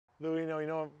Louie,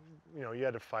 you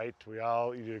had to fight.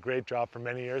 You did a great job for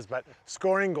many years, but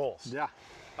scoring goals. Yeah.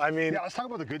 I mean, yeah, let's talk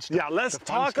about the good stuff. Yeah, let's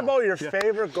talk about your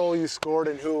favorite goal you scored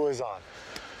and who it was on.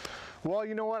 Well,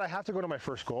 you know what? I have to go to my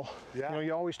first goal. Yeah.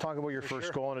 You always talk about your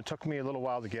first goal, and it took me a little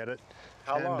while to get it.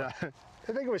 How long?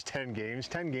 I think it was 10 games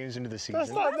into the season.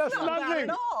 That's not bad at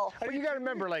all. But you got to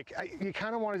remember, like, you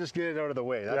kind of want to just get it out of the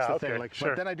way. That's the thing. Like,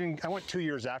 sure. But then I went 2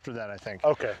 years after that, I think.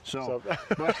 Okay.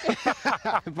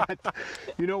 But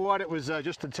you know what? It was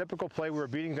just a typical play. We were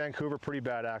beating Vancouver pretty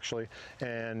bad, actually.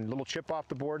 And little chip off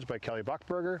the boards by Kelly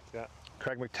Buckberger. Yeah.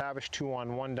 Craig McTavish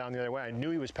 2-on-1 down the other way. I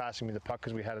knew he was passing me the puck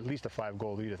because we had at least a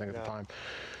 5-goal lead, I think, at the time.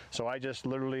 So I just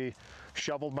literally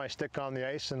shoveled my stick on the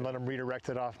ice and let him redirect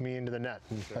it off me into the net.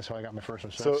 And that's how I got my first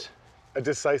one. So a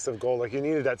decisive goal. Like, you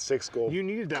needed that 6-goal you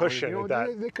needed that cushion.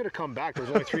 They could have come back. There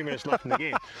was only 3 minutes left in the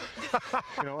game.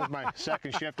 It was my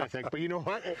second shift, I think. But you know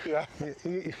what? Yeah.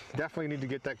 You definitely need to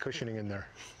get that cushioning in there.